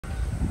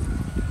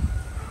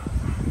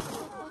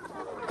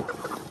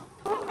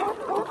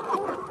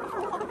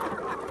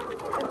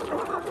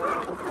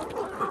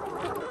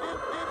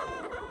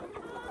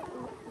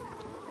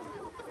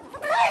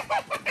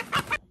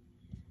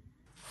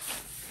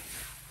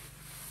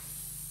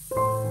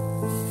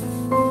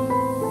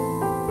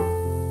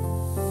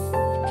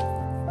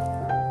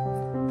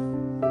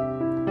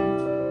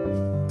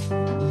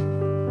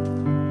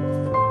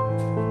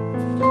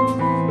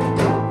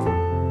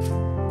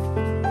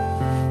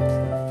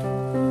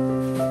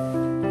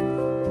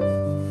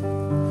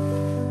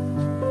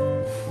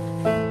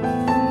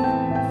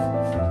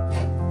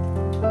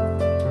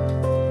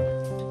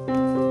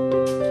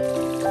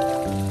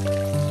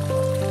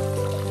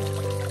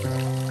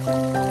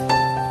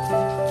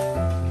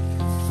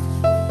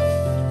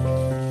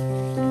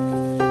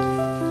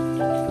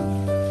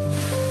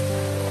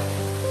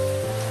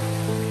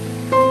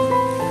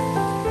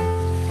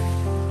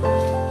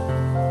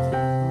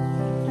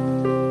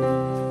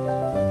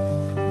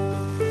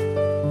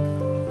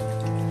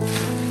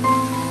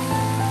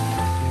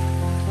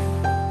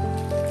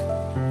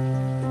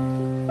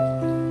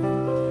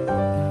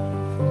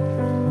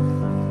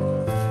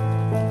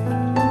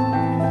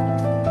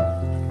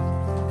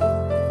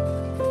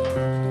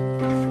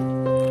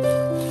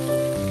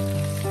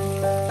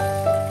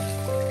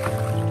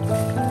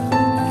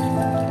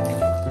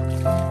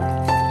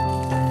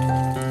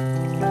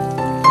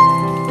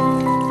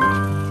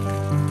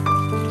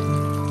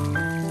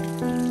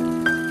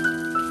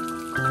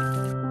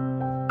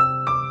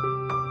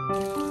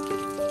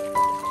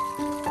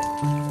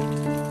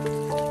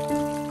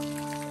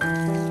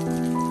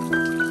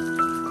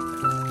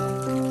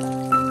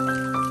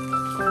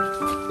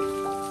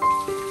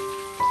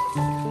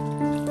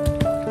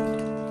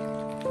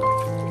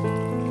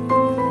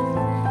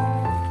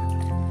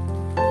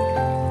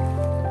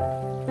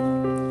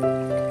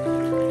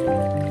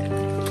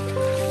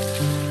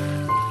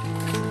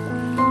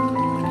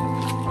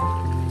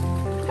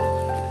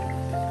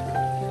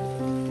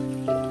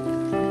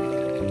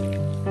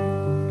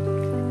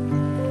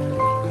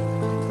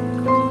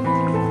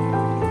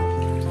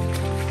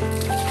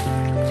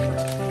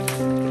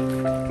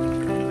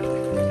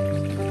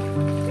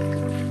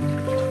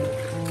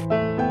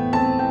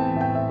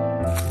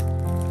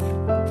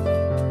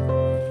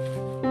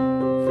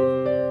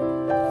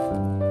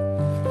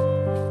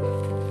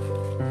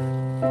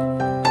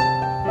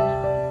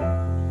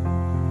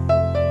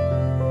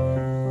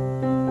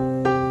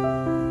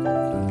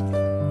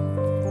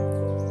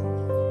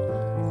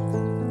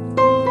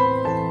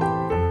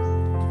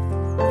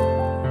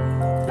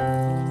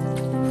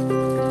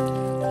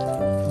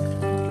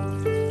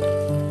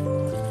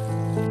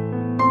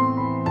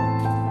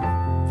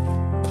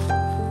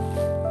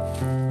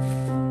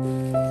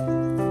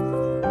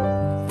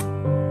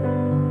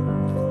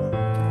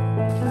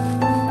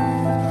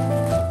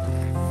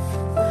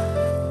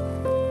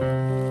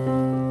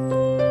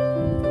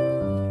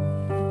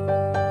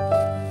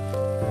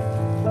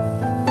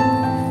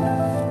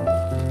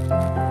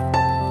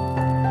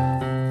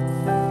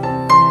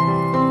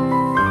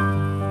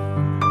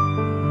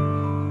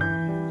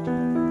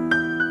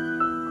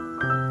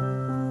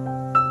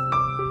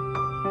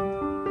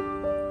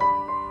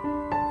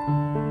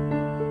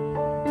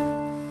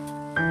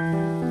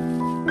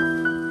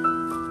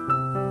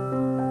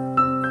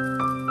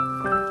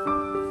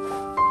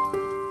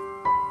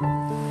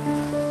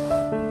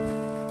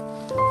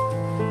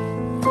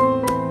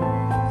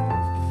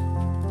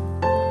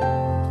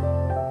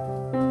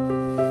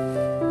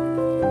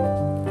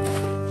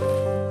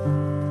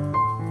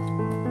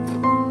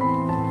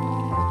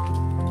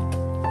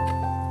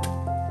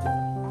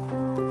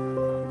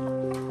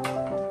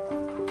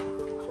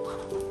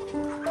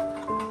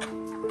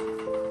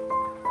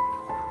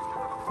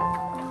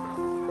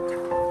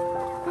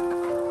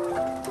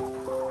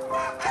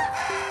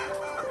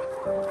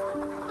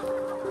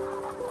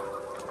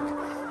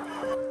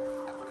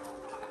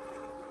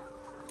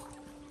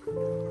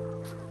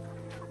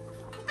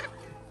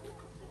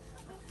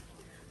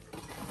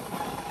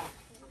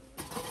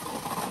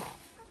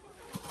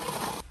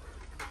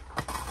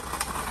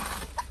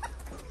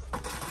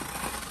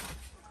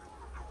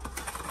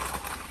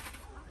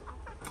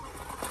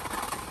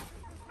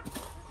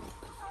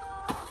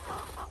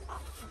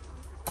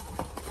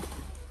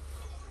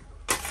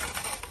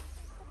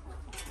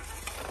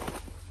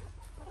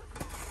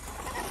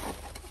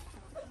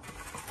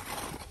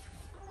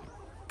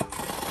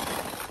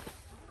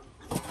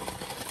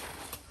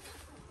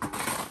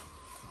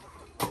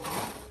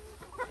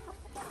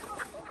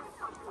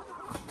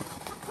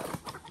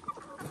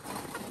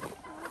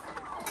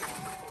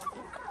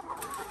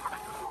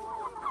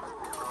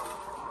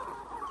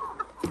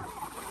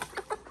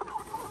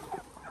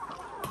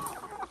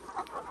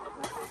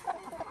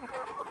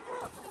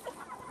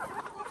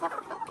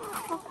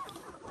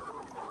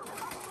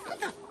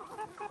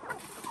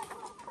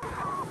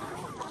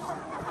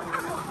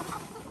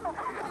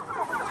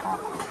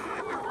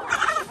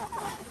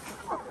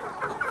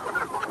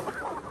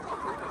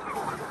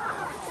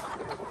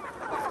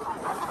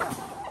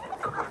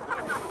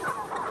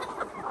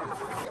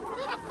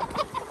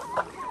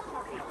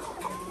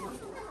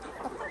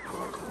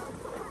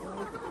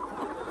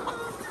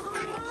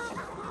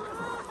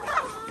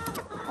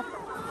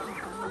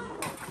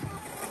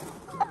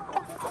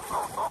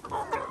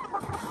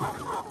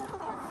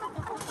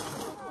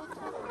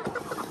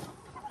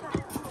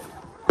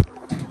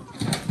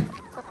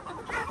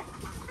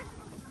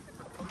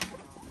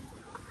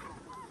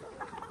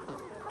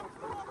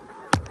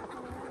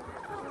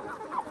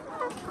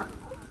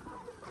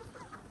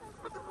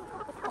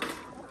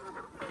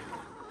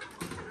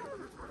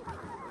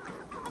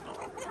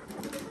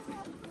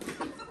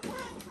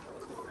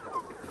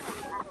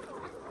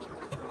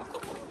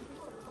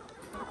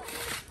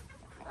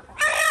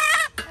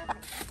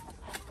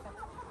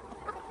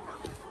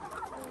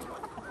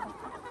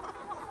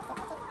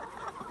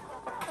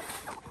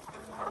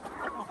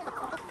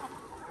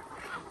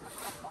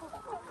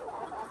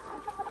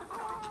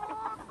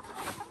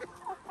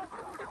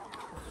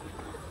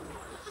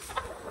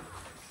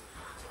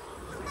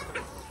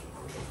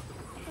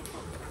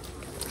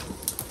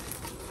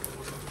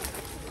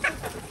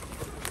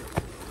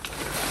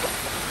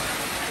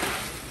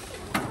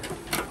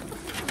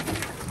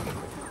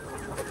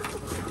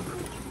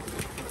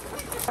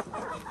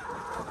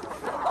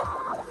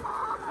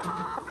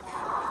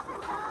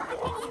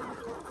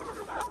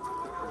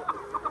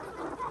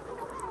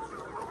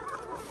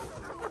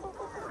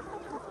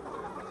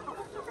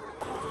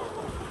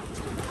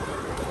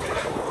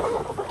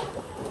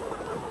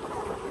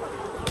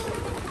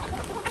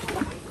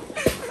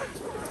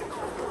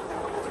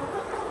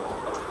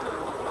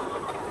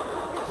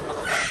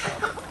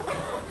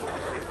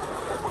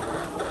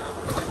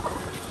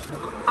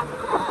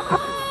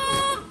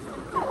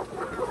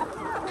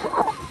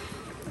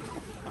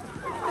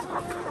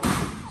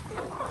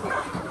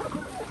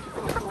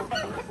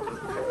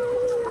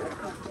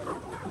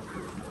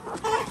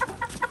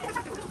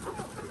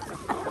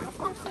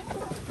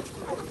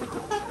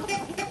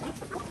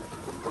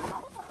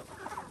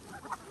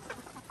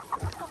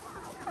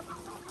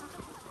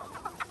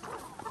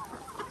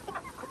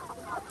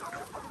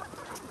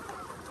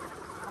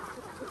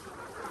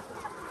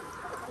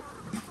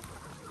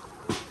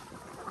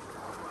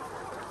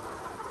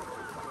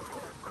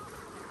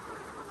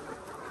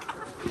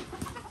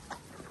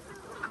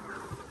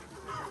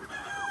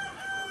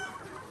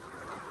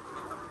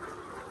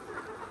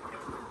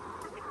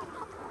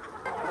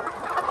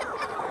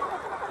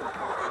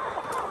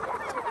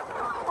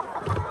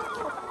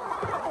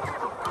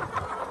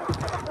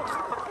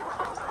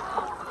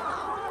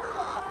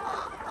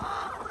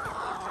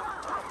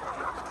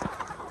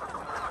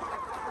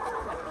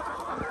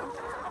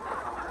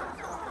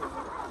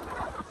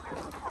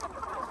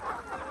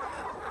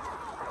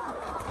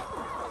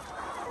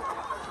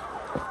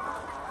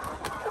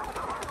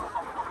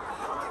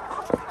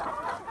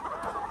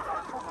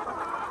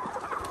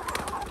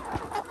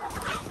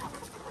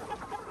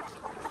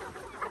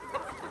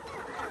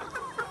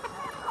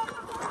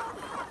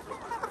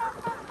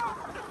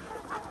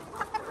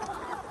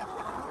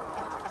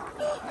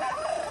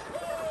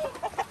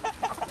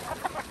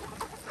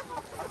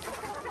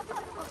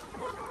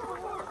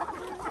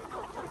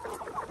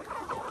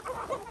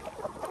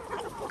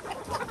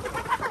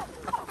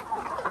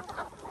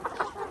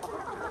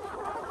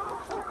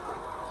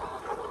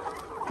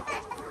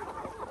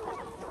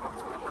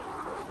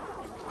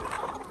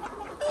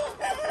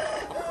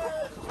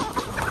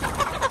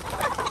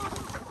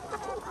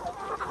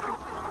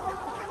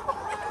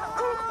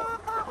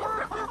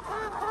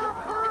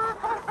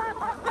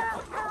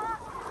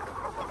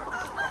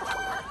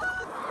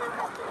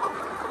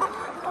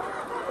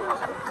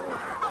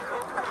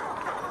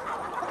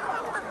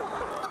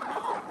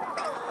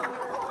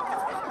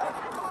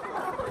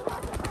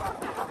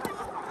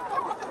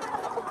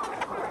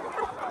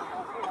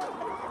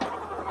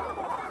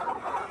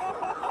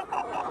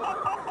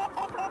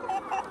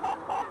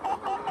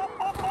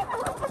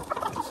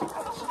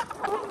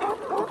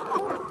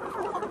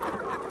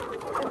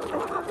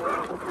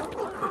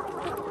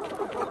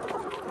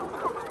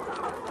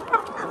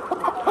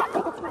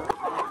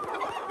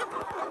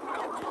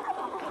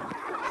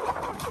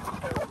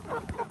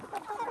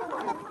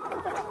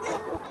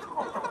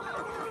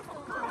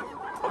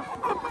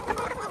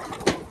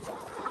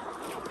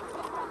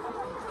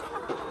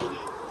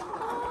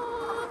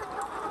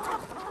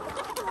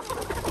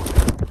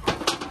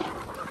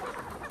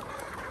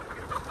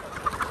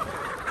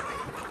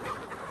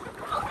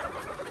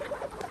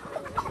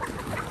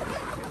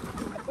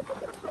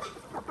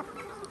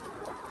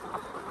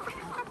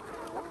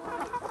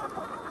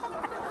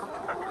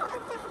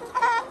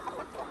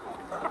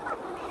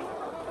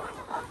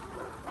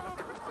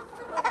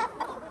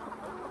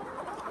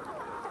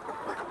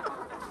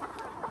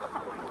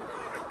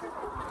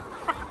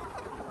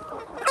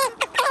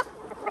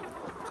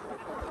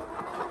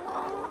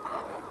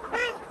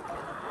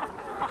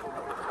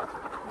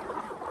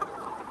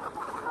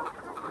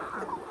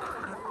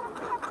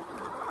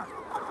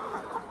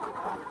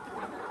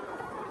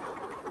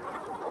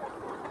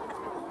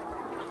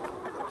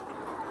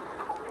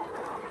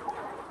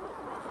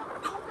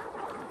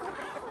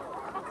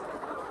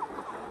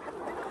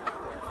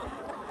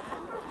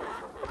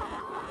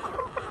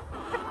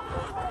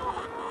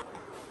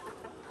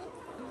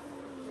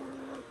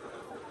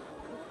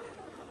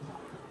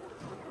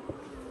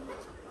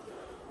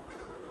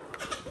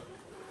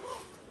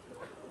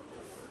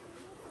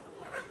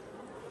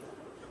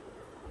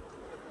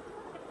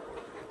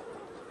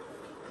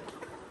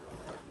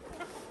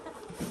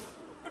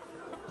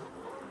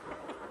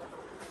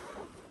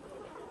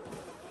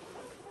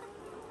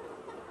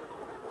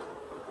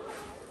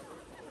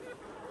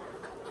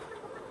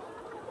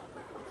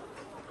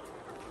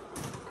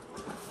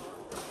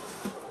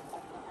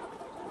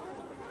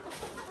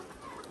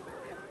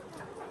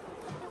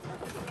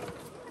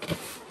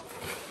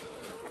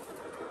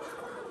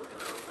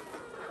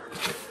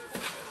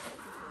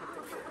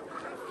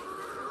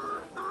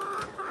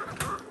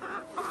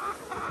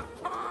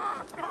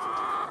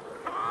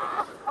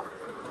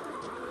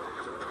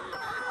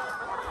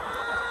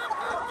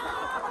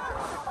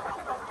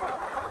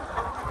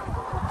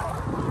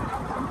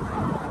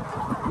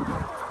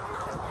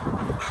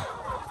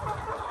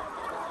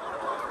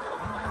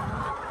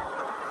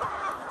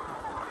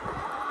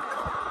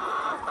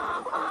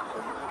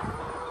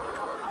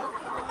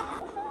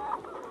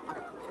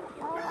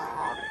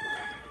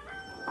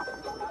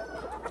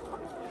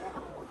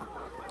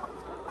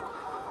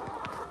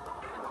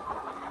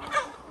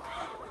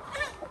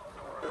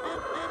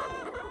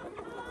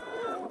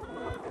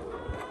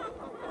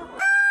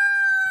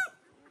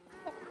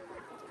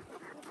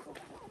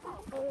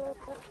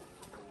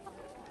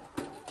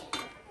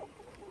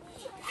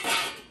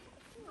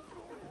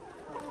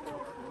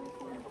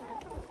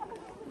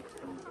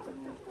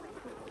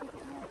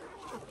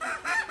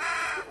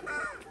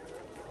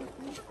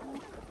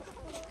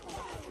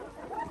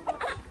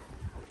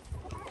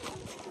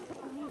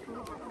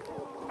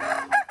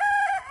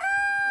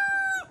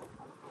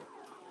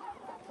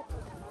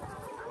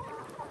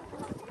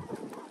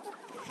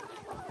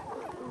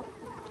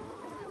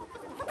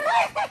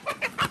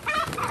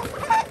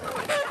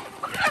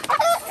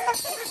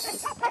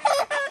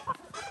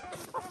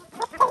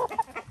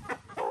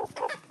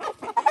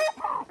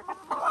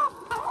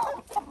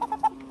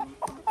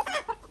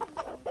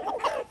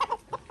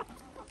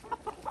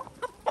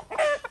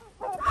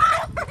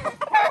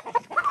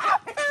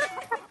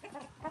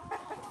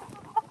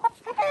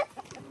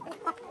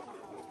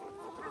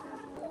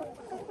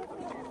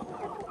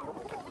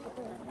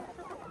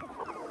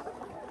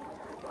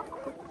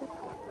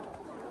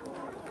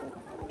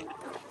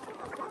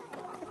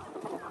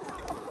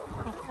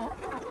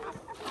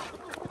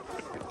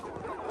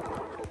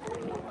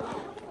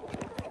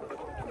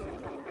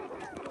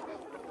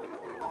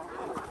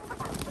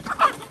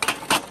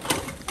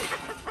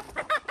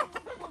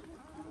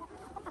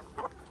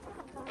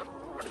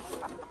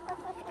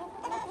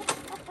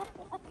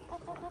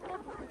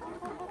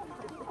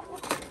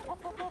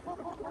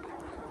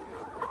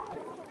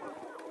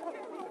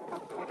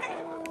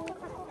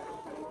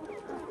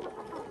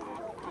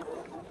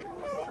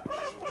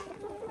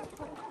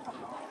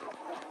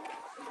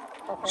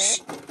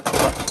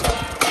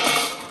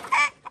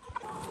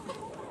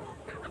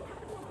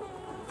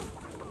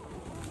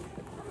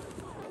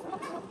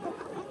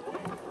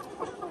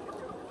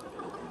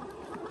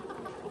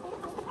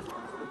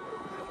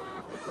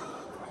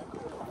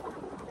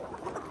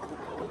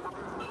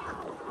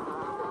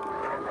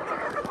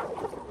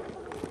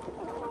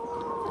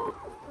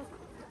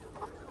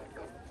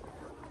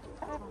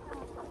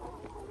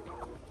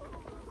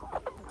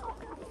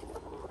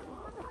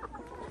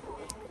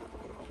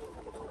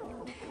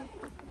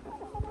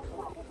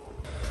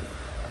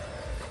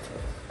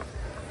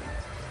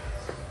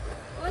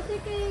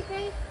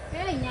cái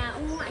ở nhà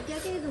ông ngoại chơi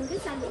cái dùng cái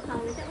sàn dự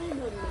phòng này chắc cũng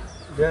được.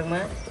 Được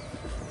mà.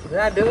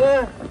 Ra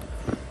đưa.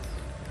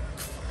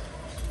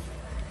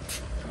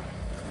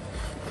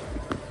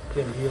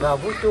 Chuyển gì vào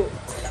vũ trụ.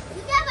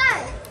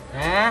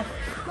 Hả?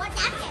 Một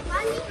đám trẻ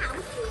con đi hỏng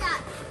chưa?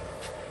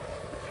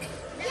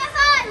 Tiep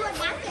ơi, một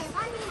đám trẻ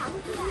con đi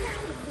hỏng chưa?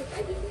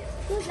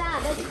 Cứ ra ở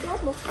đây thì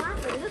đốt một phát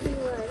rồi rất nhiều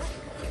người đó.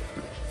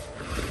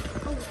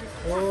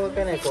 Ô,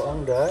 cái này của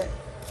ông đấy.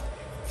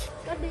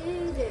 Cái đi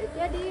để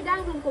cái đi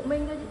đang dùng của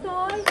mình rồi chứ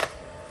thôi.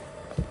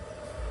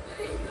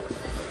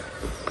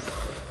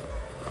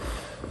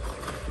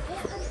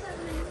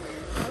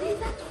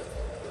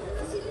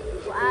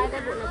 Của ai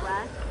đây, bộ này của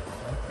ai?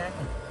 Okay.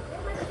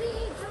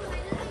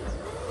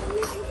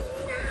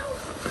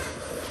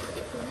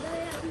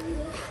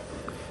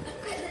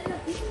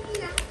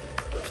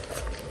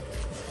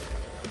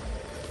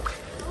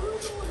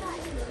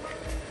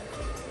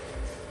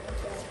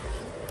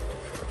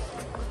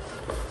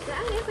 Gã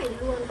ấy phải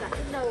luồn cả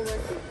cái đầu vào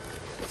chứ.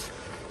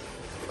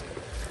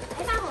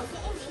 Đấy, ba hổ cho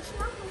em lấy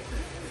xót không?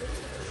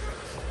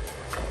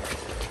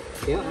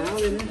 Kéo áo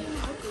lên đấy.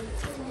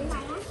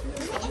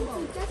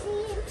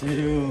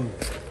 Chiều.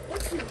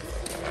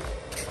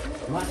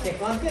 Mà trẻ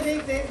con kia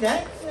đi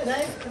đấy, ở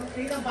đây,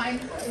 tí tao bánh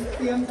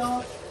tiêm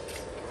cho.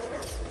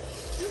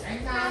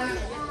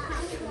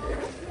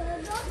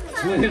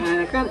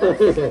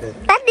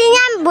 Tắt đi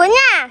nha, bố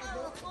nha.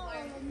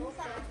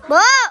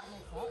 Bố.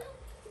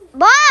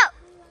 Bố.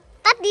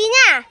 Tắt đi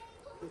nha.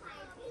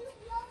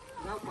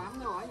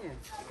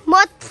 1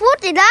 phút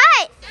thì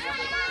đấy.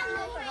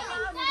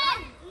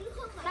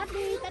 Tắt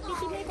đi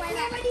thì mới quay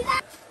lại.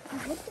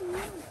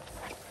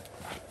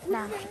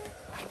 Nào.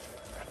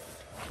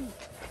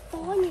 To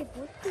nhỉ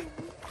bố.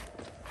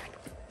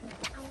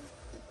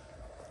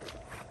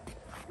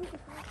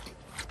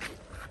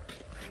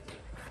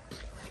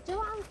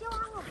 Cho ăn.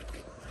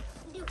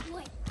 Được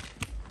rồi.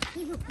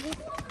 Được.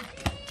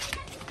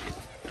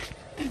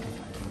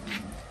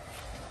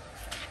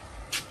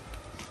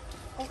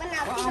 Có con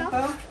nào bị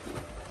không?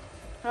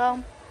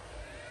 Không.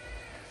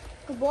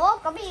 Của bố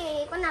có bị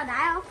con nào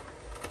đái không?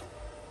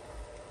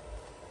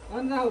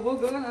 Ân ra hộp bố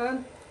gỡ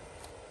Ân.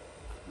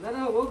 Ra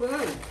hộp bố gỡ.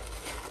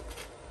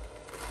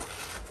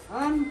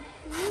 Ân.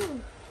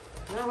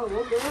 Ra hộp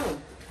bố gỡ.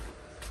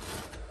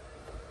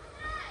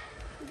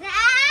 Dạ.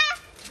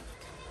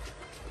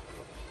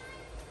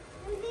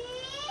 Làm gì?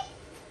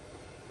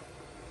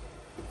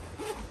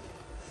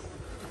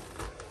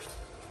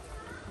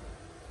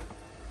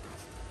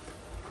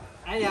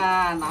 Ai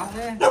da, nóng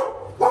thế.